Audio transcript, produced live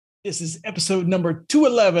This is episode number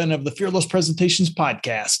 211 of the Fearless Presentations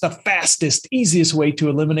podcast, the fastest, easiest way to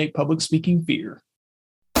eliminate public speaking fear.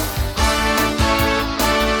 Want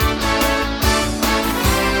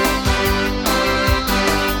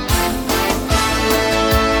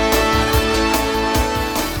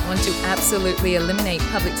to absolutely eliminate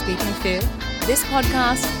public speaking fear? This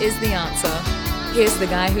podcast is the answer. Here's the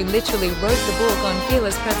guy who literally wrote the book on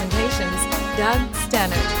Fearless Presentations, Doug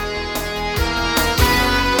Stannard.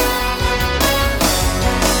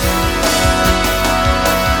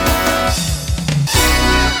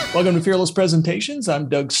 Welcome to Fearless Presentations. I'm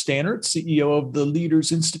Doug Stannard, CEO of the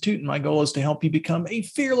Leaders Institute, and my goal is to help you become a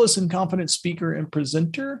fearless and confident speaker and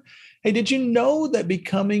presenter. Hey, did you know that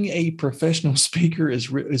becoming a professional speaker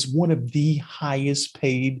is one of the highest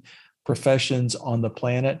paid professions on the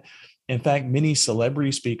planet? In fact, many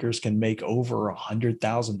celebrity speakers can make over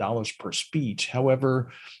 $100,000 per speech.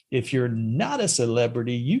 However, if you're not a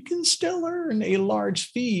celebrity, you can still earn a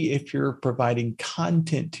large fee if you're providing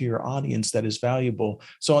content to your audience that is valuable.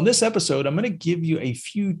 So on this episode, I'm going to give you a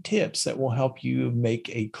few tips that will help you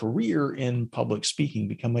make a career in public speaking,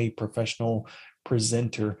 become a professional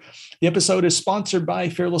presenter. The episode is sponsored by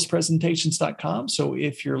fearlesspresentations.com. So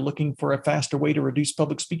if you're looking for a faster way to reduce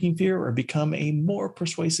public speaking fear or become a more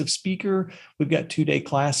persuasive speaker, we've got 2-day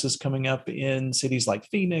classes coming up in cities like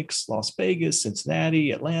Phoenix, Las Vegas, Cincinnati,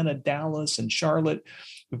 Atlanta, Dallas, and Charlotte.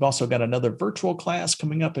 We've also got another virtual class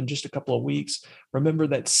coming up in just a couple of weeks. Remember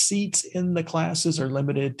that seats in the classes are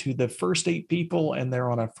limited to the first 8 people, and they're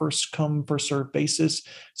on a first come, first served basis.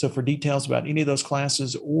 So for details about any of those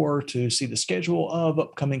classes or to see the schedule of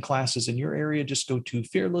upcoming classes in your area, just go to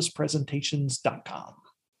fearlesspresentations.com.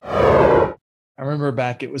 I remember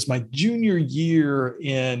back, it was my junior year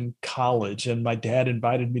in college, and my dad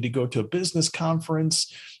invited me to go to a business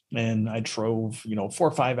conference. And I drove, 4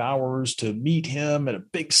 or 5 hours to meet him at a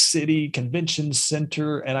big city convention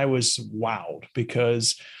center. And I was wowed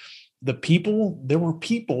because there were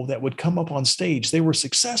people that would come up on stage. They were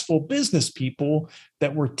successful business people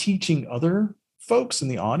that were teaching other folks in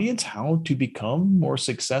the audience how to become more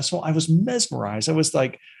successful. I was mesmerized. I was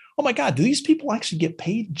like, oh my God, do these people actually get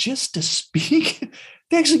paid just to speak?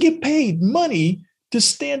 They actually get paid money to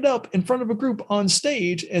stand up in front of a group on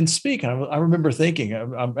stage and speak. And I remember thinking,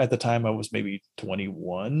 at the time I was maybe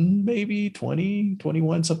 21, maybe 20,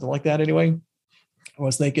 21, something like that. Anyway, I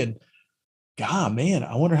was thinking, God, man,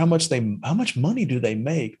 I wonder how much money do they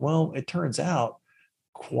make? Well, it turns out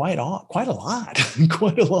quite a lot, quite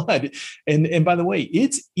a lot. And by the way,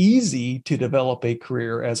 it's easy to develop a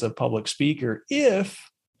career as a public speaker if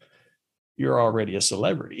you're already a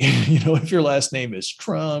celebrity. If your last name is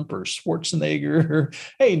Trump or Schwarzenegger,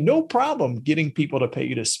 hey, no problem getting people to pay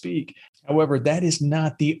you to speak. However, that is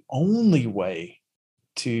not the only way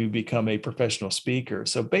to become a professional speaker.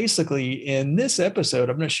 So basically, in this episode,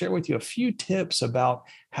 I'm going to share with you a few tips about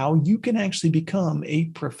how you can actually become a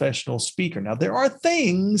professional speaker. Now, there are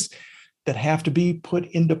things that have to be put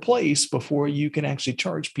into place before you can actually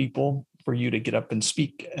charge people for you to get up and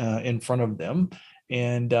speak in front of them.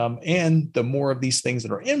 And the more of these things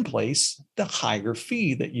that are in place, the higher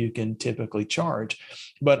fee that you can typically charge.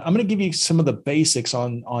 But I'm going to give you some of the basics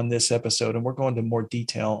on this episode, and we're going into more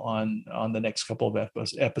detail on the next couple of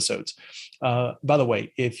episodes. By the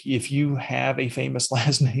way, if you have a famous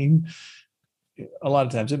last name, a lot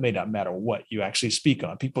of times it may not matter what you actually speak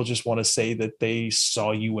on. People just want to say that they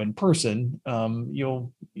saw you in person.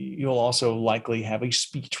 You'll also likely have a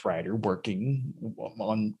speechwriter working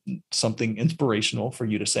on something inspirational for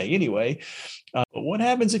you to say anyway. But what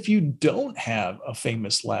happens if you don't have a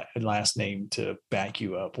famous last name to back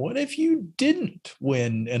you up? What if you didn't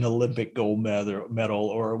win an Olympic gold medal?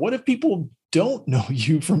 Or what if people don't know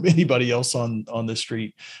you from anybody else on the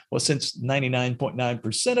street? Well, since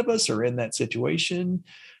 99.9% of us are in that situation,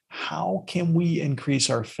 how can we increase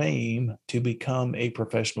our fame to become a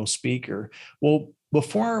professional speaker? Well,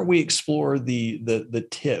 before we explore the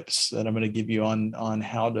tips that I'm going to give you on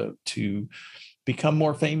how to become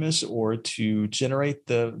more famous or to generate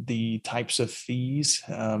the types of fees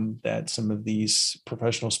that some of these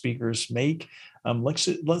professional speakers make,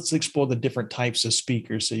 let's explore the different types of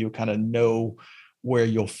speakers so you'll kind of know where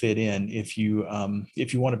you'll fit in if you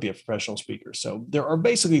want to be a professional speaker. So there are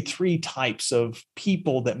basically 3 types of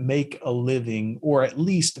people that make a living, or at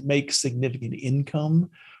least make significant income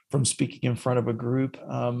from speaking in front of a group,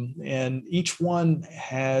 and each one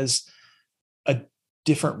has a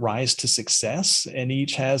different rise to success, and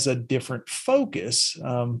each has a different focus.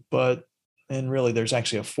 And really, there's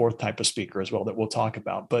actually a 4th type of speaker as well that we'll talk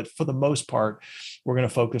about. But for the most part, we're going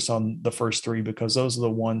to focus on the first 3 because those are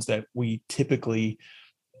the ones that we typically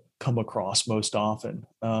come across most often.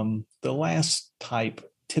 The last type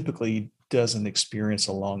typically doesn't experience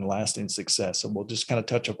a long-lasting success. And we'll just kind of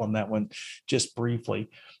touch upon that one just briefly.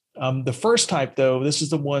 The first type, though, this is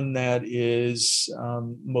the one that is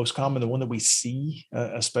most common, the one that we see,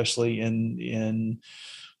 especially in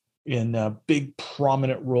big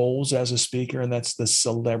prominent roles as a speaker, and that's the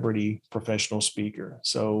celebrity professional speaker.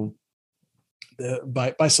 So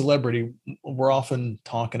by celebrity, we're often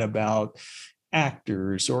talking about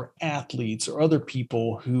actors or athletes or other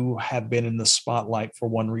people who have been in the spotlight for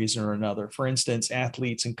one reason or another. For instance,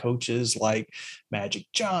 athletes and coaches like Magic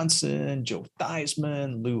Johnson, Joe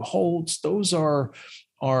Theismann, Lou Holtz, those are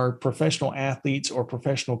professional athletes or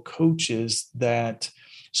professional coaches that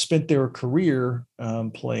spent their career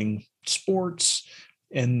playing sports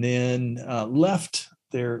and then left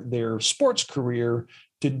their sports career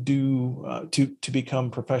to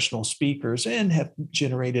become professional speakers and have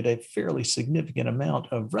generated a fairly significant amount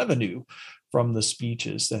of revenue from the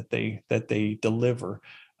speeches that they deliver.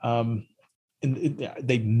 And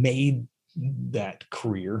they made that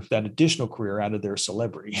additional career out of their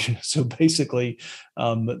celebrity. So basically,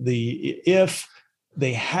 if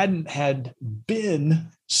they hadn't had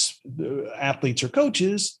been athletes or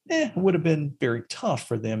coaches, it would have been very tough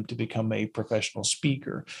for them to become a professional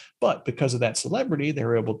speaker. But because of that celebrity, they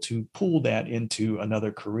were able to pull that into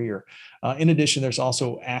another career. In addition, there's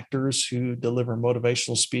also actors who deliver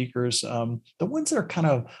motivational speakers. The ones that are kind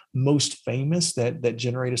of most famous that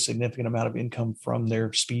generate a significant amount of income from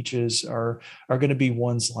their speeches are going to be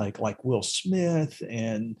ones like Will Smith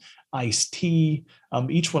and Ice-T.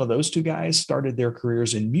 Each one of those two guys started their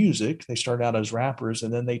careers in music. They started out as rappers,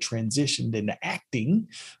 and then they transitioned into acting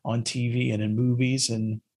on TV and in movies,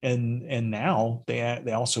 and now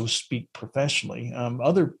they also speak professionally.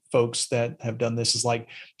 Other folks that have done this is like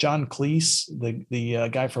John Cleese, the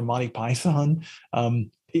guy from Monty Python.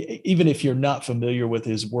 Even if you're not familiar with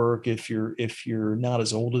his work, if you're not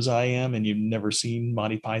as old as I am and you've never seen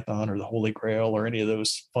Monty Python or the Holy Grail or any of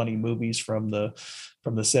those funny movies from the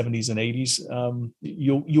 70s and 80s,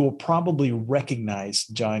 you'll probably recognize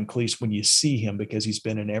John Cleese when you see him because he's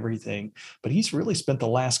been in everything. But he's really spent the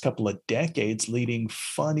last couple of decades leading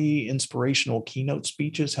funny, inspirational keynote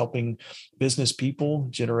speeches, helping business people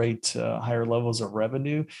generate higher levels of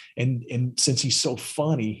revenue. And since he's so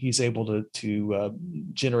funny, he's able to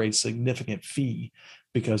generate significant fee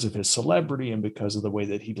because of his celebrity and because of the way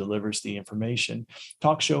that he delivers the information.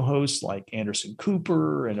 Talk show hosts like Anderson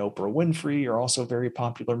Cooper and Oprah Winfrey are also very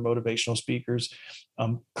popular motivational speakers.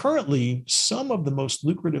 Currently, some of the most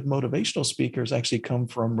lucrative motivational speakers actually come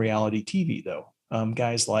from reality TV, though.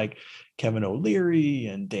 Guys like Kevin O'Leary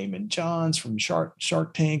and Damon Johns from Shark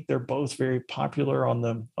Tank, they're both very popular on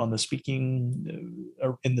the speaking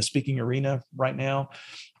in the speaking arena right now.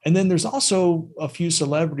 And then there's also a few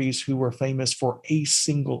celebrities who were famous for a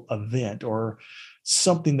single event or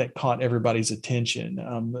something that caught everybody's attention.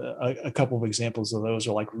 A couple of examples of those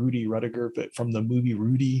are like Rudy Rudiger from the movie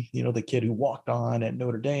Rudy, the kid who walked on at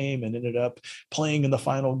Notre Dame and ended up playing in the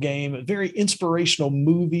final game. A very inspirational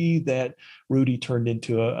movie that Rudy turned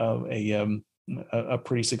into a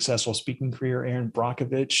pretty successful speaking career. Erin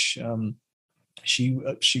Brockovich,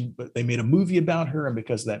 they made a movie about her, and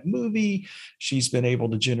because of that movie, she's been able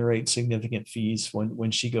to generate significant fees when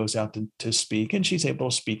she goes out to speak, and she's able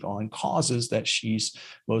to speak on causes that she's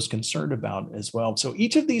most concerned about as well. So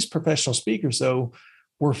each of these professional speakers, though,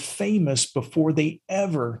 were famous before they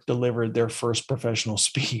ever delivered their first professional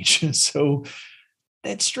speech. So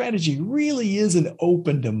that strategy really isn't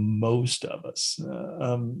open to most of us.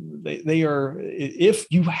 They are, if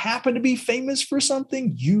you happen to be famous for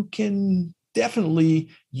something, you can definitely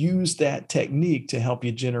use that technique to help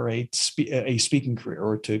you generate a speaking career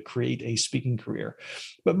or to create a speaking career.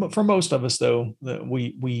 But for most of us, though,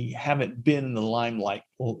 we haven't been in the limelight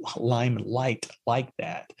like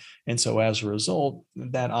that. And so as a result,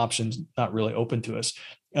 that option's not really open to us.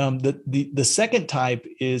 The second type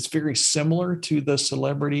is very similar to the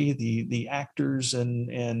celebrity, the actors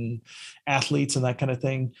and athletes and that kind of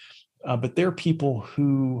thing. But they're people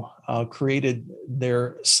who created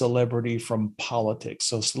their celebrity from politics.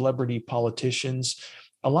 So celebrity politicians,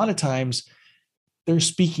 a lot of times they're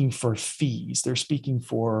speaking for fees. They're speaking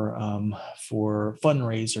for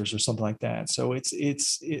fundraisers or something like that. So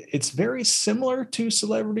it's very similar to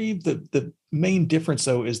celebrity. The main difference,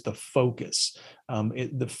 though, is the focus.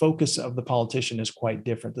 The focus of the politician is quite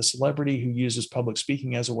different. The celebrity who uses public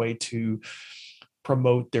speaking as a way to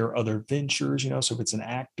promote their other ventures, so if it's an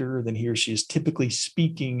actor, then he or she is typically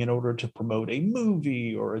speaking in order to promote a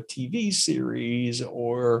movie or a TV series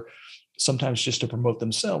or sometimes just to promote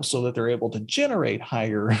themselves so that they're able to generate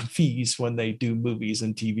higher fees when they do movies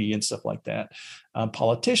and TV and stuff like that.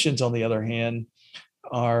 Politicians, on the other hand,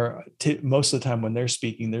 are most of the time when they're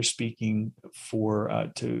speaking for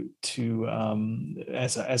as a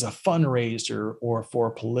fundraiser or for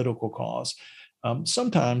a political cause.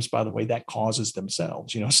 Sometimes, by the way, that causes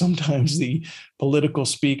themselves. Sometimes the political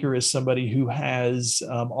speaker is somebody who has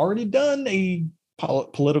already done a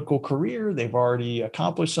political career. They've already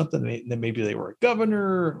accomplished something. Maybe they were a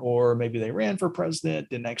governor, or maybe they ran for president,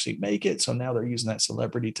 didn't actually make it. So now they're using that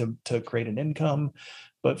celebrity to create an income.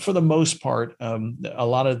 But for the most part, a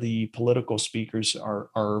lot of the political speakers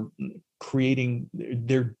are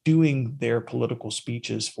they're doing their political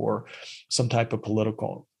speeches for some type of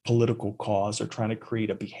political cause, or trying to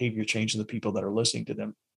create a behavior change in the people that are listening to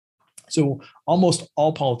them. So almost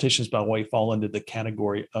all politicians, by the way, fall into this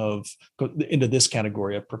category of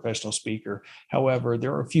professional speaker. However,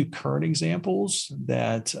 there are a few current examples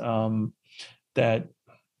that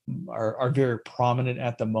are very prominent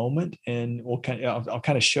at the moment, and I'll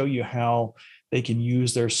kind of show you how they can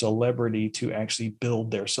use their celebrity to actually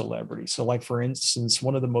build their celebrity. So, like for instance,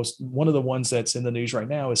 one of the ones that's in the news right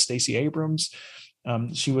now is Stacey Abrams.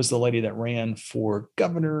 She was the lady that ran for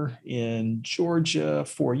governor in Georgia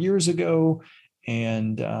 4 years ago,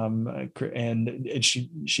 and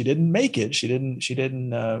she didn't make it. She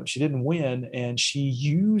didn't win, and she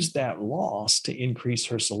used that loss to increase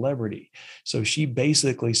her celebrity. So she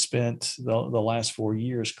basically spent the last 4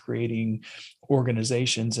 years creating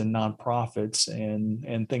organizations and nonprofits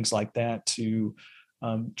and things like that to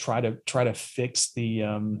try to fix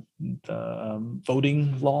the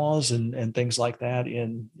voting laws and things like that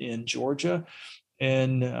in Georgia.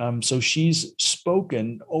 And so she's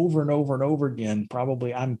spoken over and over and over again,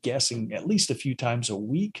 probably, I'm guessing, at least a few times a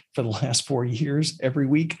week for the last 4 years, every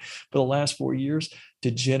week for the last 4 years, to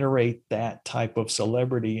generate that type of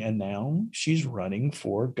celebrity. And now she's running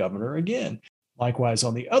for governor again. Likewise,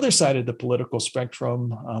 on the other side of the political spectrum,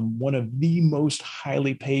 one of the most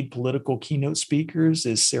highly paid political keynote speakers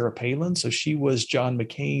is Sarah Palin. So she was John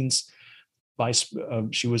McCain's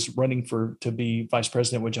she was running to be vice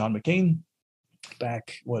president with John McCain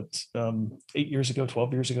back 8 years ago,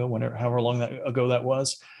 12 years ago, however long ago that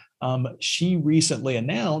was. She recently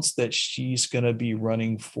announced that she's going to be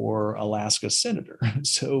running for Alaska senator.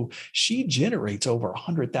 So she generates over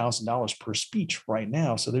 $100,000 per speech right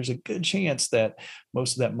now. So there's a good chance that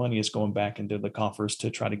most of that money is going back into the coffers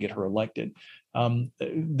to try to get her elected.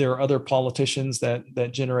 There are other politicians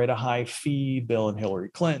that generate a high fee: Bill and Hillary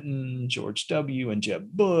Clinton, George W. and Jeb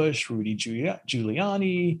Bush, Rudy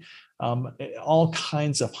Giuliani. All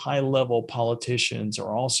kinds of high-level politicians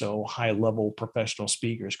are also high-level professional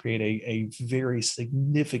speakers, create a very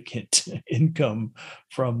significant income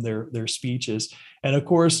from their speeches. And of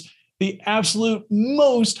course, the absolute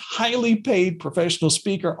most highly paid professional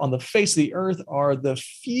speaker on the face of the earth are the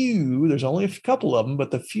few, there's only a couple of them, but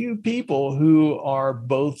the few people who are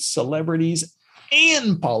both celebrities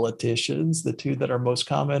and politicians. The two that are most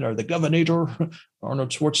common are the governor, Arnold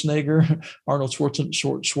Schwarzenegger.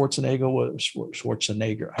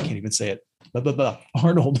 Schwarzenegger. I can't even say it.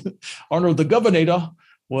 Arnold, the governor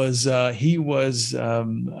was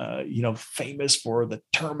famous for the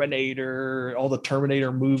Terminator, all the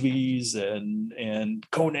Terminator movies, and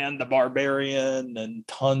Conan the Barbarian, and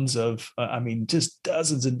tons of, just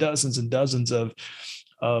dozens and dozens and dozens of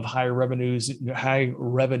high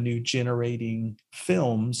revenue generating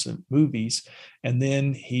films and movies. And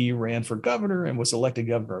then he ran for governor and was elected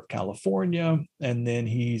governor of California.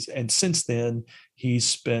 And since then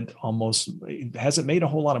he's hasn't made a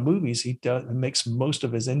whole lot of movies. He makes most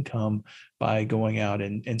of his income by going out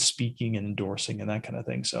and speaking and endorsing and that kind of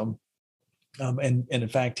thing. So and in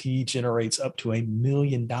fact, he generates up to $1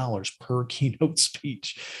 million per keynote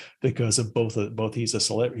speech because of both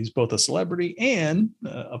he's both a celebrity and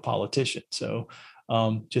a politician. So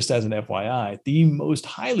just as an FYI, the most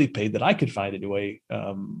highly paid that I could find anyway,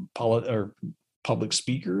 public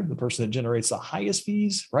speaker, the person that generates the highest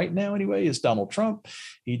fees right now anyway, is Donald Trump.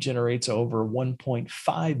 He generates over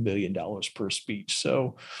 $1.5 million per speech.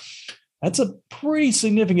 So that's a pretty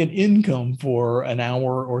significant income for an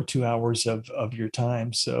hour or 2 hours of your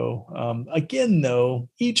time. So again, though,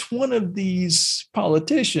 each one of these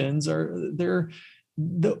politicians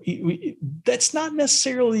that's not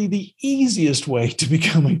necessarily the easiest way to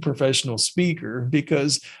become a professional speaker,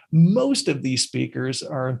 because most of these speakers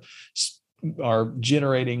are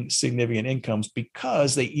generating significant incomes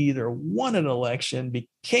because they either won an election,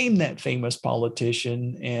 became that famous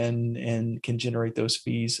politician, and can generate those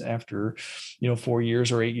fees after 4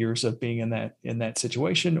 years or 8 years of being in that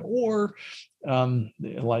situation, or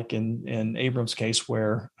like in Abram's case,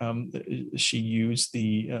 where she used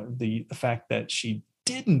the fact that she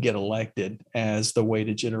didn't get elected as the way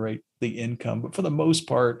to generate the income. But for the most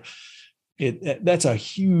part, that's a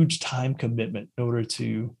huge time commitment in order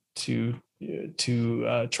to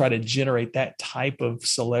try to generate that type of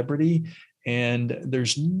celebrity. And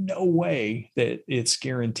there's no way that it's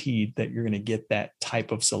guaranteed that you're going to get that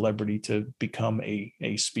type of celebrity to become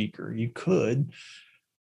a speaker. You could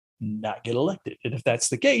not get elected. And if that's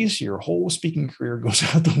the case, your whole speaking career goes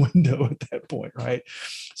out the window at that point, right?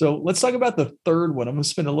 So let's talk about the third one. I'm going to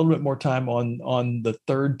spend a little bit more time on the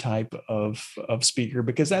third type of speaker,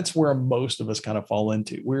 because that's where most of us kind of fall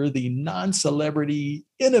into. We're the non-celebrity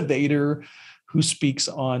innovator who speaks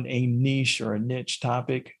on a niche or a niche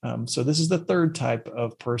topic. So this is the third type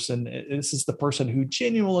of person. This is the person who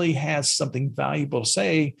genuinely has something valuable to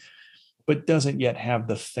say, but doesn't yet have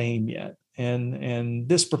the fame yet. And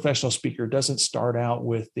this professional speaker doesn't start out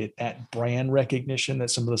with that brand recognition that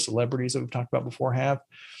some of the celebrities that we've talked about before have.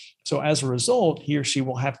 So as a result, he or she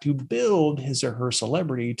will have to build his or her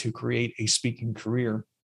celebrity to create a speaking career.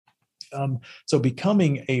 So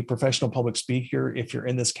becoming a professional public speaker, if you're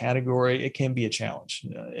in this category, it can be a challenge,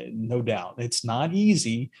 no doubt. It's not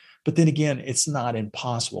easy, but then again, it's not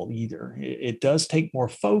impossible either. It does take more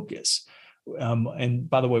focus. And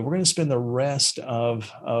by the way, we're going to spend the rest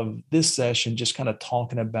of this session just kind of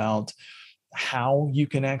talking about how you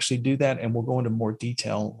can actually do that. And we'll go into more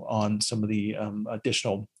detail on some of the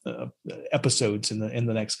additional episodes in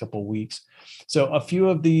the next couple of weeks. So a few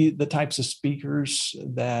of the types of speakers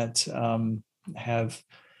that have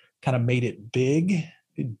kind of made it big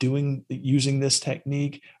using this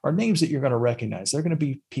technique are names that you're going to recognize. They're going to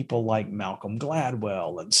be people like Malcolm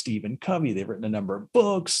Gladwell and Stephen Covey. They've written a number of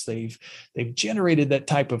books. They've generated that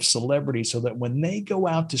type of celebrity so that when they go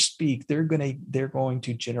out to speak, they're going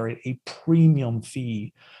to generate a premium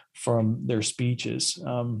fee from their speeches.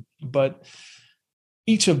 But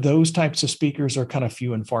each of those types of speakers are kind of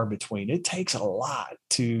few and far between. It takes a lot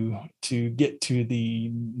to get to the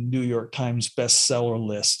New York Times bestseller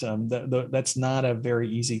list. That's not a very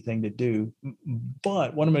easy thing to do.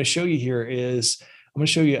 But what I'm going to show you here is I'm going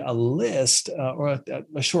to show you a list, or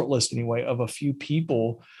a short list anyway, of a few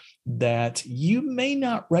people that you may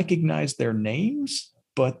not recognize their names,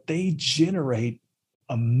 but they generate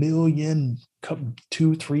 $1 million,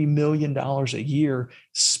 $2-3 million a year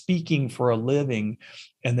speaking for a living,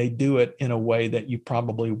 and they do it in a way that you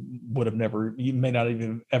probably would have never, you may not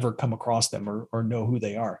even ever come across them or know who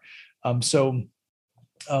they are.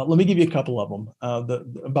 Let me give you a couple of them.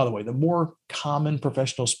 By the way, the more common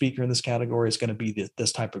professional speaker in this category is going to be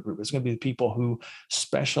this type of group. It's going to be the people who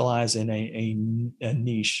specialize in a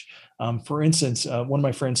niche. For instance, one of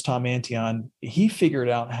my friends, Tom Antion, he figured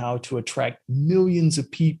out how to attract millions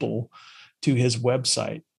of people to his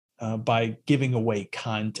website by giving away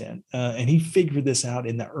content. And he figured this out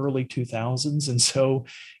in the early 2000s. And so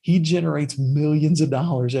he generates millions of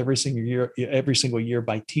dollars every single year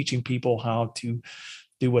by teaching people how to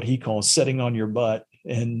do what he calls setting on your butt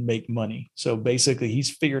and make money. So basically,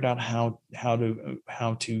 he's figured out how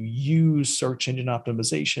to use search engine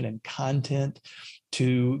optimization and content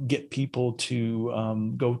to get people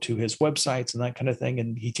to go to his websites and that kind of thing.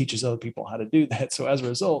 And he teaches other people how to do that. So as a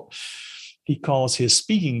result, he calls his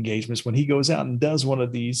speaking engagements, when he goes out and does one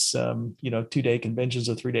of these 2-day conventions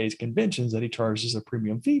or 3 days conventions that he charges a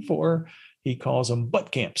premium fee for, he calls them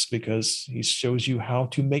butt camps, because he shows you how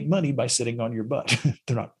to make money by sitting on your butt.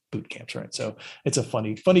 They're not boot camps, right? So it's a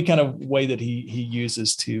funny kind of way that he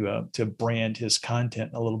uses to brand his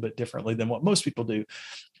content a little bit differently than what most people do.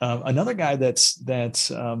 Another guy that's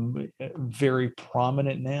very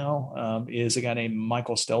prominent now is a guy named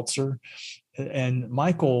Michael Stelzer. And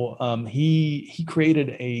Michael, he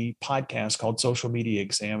created a podcast called Social Media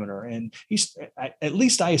Examiner, and I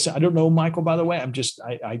don't know Michael, by the way.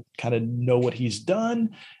 I kind of know what he's done,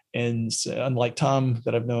 and unlike Tom,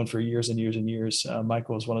 that I've known for years and years and years,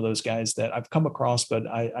 Michael is one of those guys that I've come across, but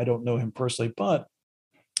I don't know him personally. But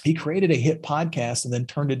he created a hit podcast and then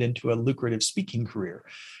turned it into a lucrative speaking career.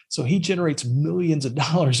 So he generates millions of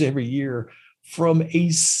dollars every year from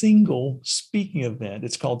a single speaking event.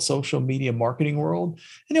 It's called Social Media Marketing World.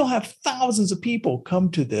 And he'll have thousands of people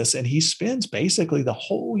come to this. And he spends basically the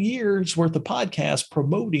whole year's worth of podcasts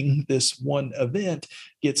promoting this one event,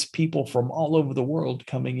 gets people from all over the world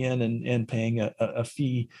coming in and paying a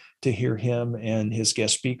fee to hear him and his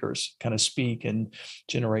guest speakers kind of speak, and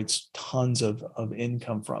generates tons of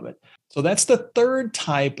income from it. So that's the third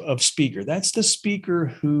type of speaker. That's the speaker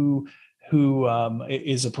who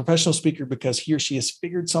is a professional speaker because he or she has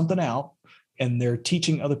figured something out. they're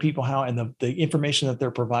teaching other people how, and the information that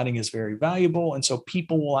they're providing is very valuable. And so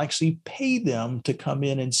people will actually pay them to come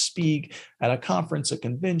in and speak at a conference, a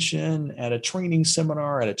convention, at a training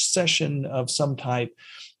seminar, at a session of some type,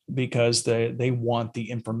 because they want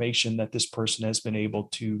the information that this person has been able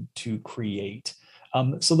to create.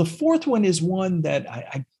 So the fourth one is one that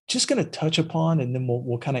I just going to touch upon, and then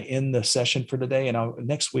we'll kind of end the session for today. And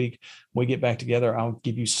next week, when we get back together, I'll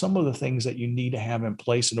give you some of the things that you need to have in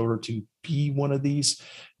place in order to be one of these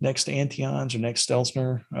next Antions or next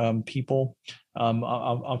Stelzner people.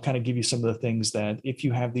 I'll kind of give you some of the things that if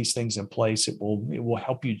you have these things in place, it will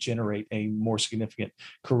help you generate a more significant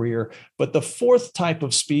career. But the fourth type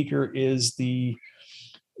of speaker is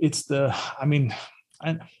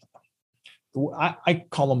I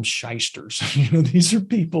call them shysters. These are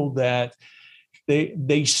people that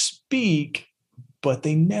they speak, but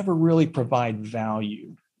they never really provide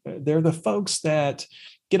value. They're the folks that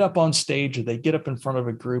get up on stage, or they get up in front of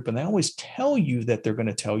a group, and they always tell you that they're going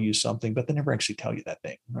to tell you something, but they never actually tell you that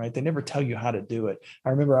thing, right? They never tell you how to do it. I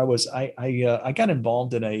remember I got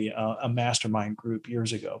involved in a mastermind group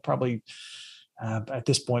years ago, probably at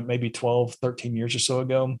this point, maybe 12, 13 years or so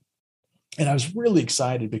ago. And I was really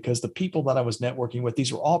excited because the people that I was networking with,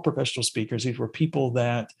 these were all professional speakers. These were people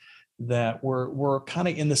that were kind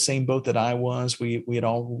of in the same boat that I was. We had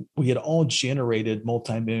all generated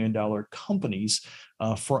multi-million-dollar companies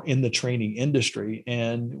in the training industry,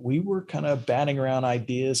 and we were kind of batting around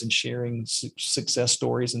ideas and sharing success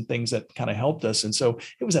stories and things that kind of helped us. And so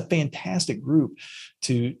it was a fantastic group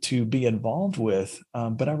to be involved with.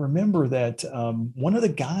 But I remember that one of the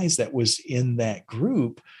guys that was in that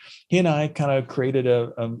group, he and I kind of created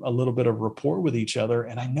a little bit of rapport with each other.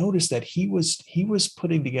 And I noticed that he was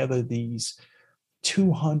putting together these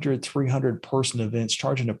 200, 300 person events,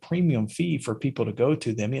 charging a premium fee for people to go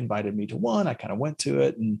to them. He invited me to one. I kind of went to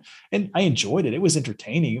it, and I enjoyed it. It was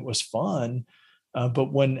entertaining. It was fun.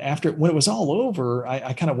 But when it was all over,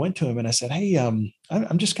 I kind of went to him and I said, "Hey,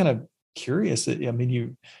 I'm just kind of curious. I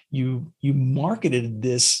mean, you marketed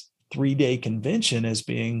this 3-day convention as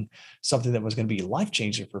being something that was going to be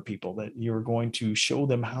life-changing for people, that you were going to show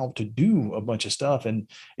them how to do a bunch of stuff." And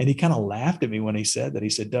he kind of laughed at me when he said that. He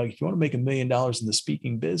said, "Doug, if you want to make $1 million in the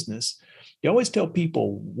speaking business, you always tell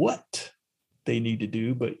people what they need to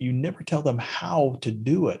do, but you never tell them how to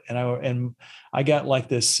do it." And I got like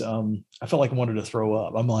this, I felt like I wanted to throw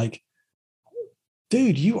up. I'm like,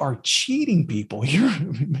 dude, you are cheating people.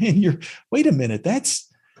 Wait a minute.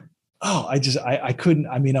 I couldn't.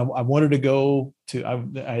 I mean, I wanted to go to,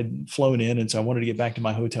 I had flown in, and so I wanted to get back to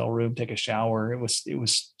my hotel room, take a shower. It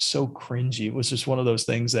was so cringy. It was just one of those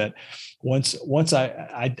things that once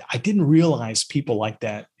I didn't realize people like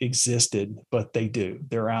that existed, but they do.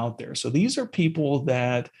 They're out there. So these are people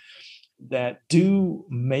that do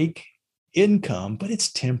make income, but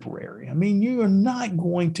it's temporary. I mean, you are not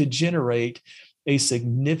going to generate a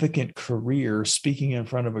significant career speaking in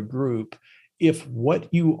front of a group if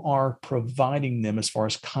what you are providing them as far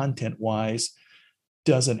as content wise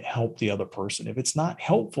doesn't help the other person. If it's not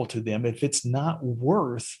helpful to them, if it's not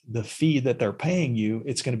worth the fee that they're paying you,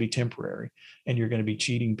 it's going to be temporary, and you're going to be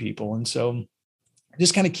cheating people. And so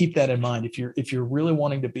just kind of keep that in mind. If you're really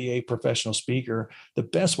wanting to be a professional speaker, the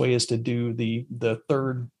best way is to do the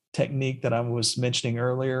third technique that I was mentioning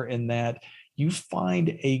earlier, in that you find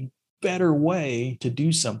a better way to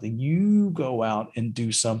do something. You go out and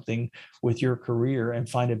do something with your career and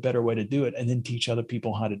find a better way to do it, and then teach other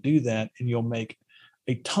people how to do that. And you'll make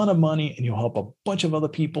a ton of money, and you'll help a bunch of other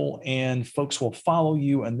people, and folks will follow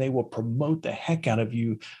you, and they will promote the heck out of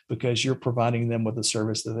you because you're providing them with a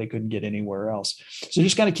service that they couldn't get anywhere else. So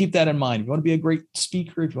just kind of keep that in mind. If you want to be a great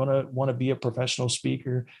speaker, if you want to be a professional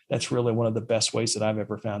speaker, that's really one of the best ways that I've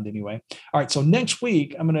ever found anyway. All right. So next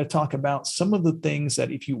week, I'm going to talk about some of the things that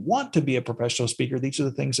if you want to be a professional speaker, these are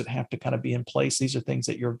the things that have to kind of be in place. These are things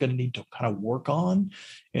that you're going to need to kind of work on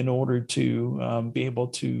in order to be able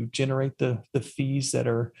to generate the fees that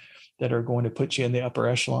are going to put you in the upper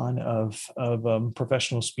echelon of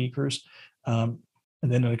professional speakers. And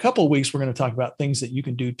then in a couple of weeks, we're going to talk about things that you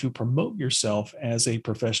can do to promote yourself as a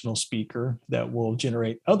professional speaker that will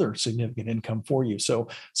generate other significant income for you. So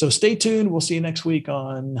stay tuned. We'll see you next week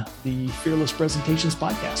on the Fearless Presentations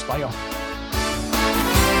podcast. Bye, y'all.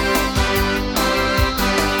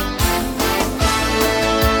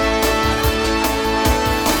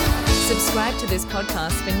 Subscribe to this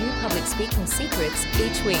podcast for new public speaking secrets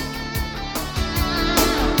each week.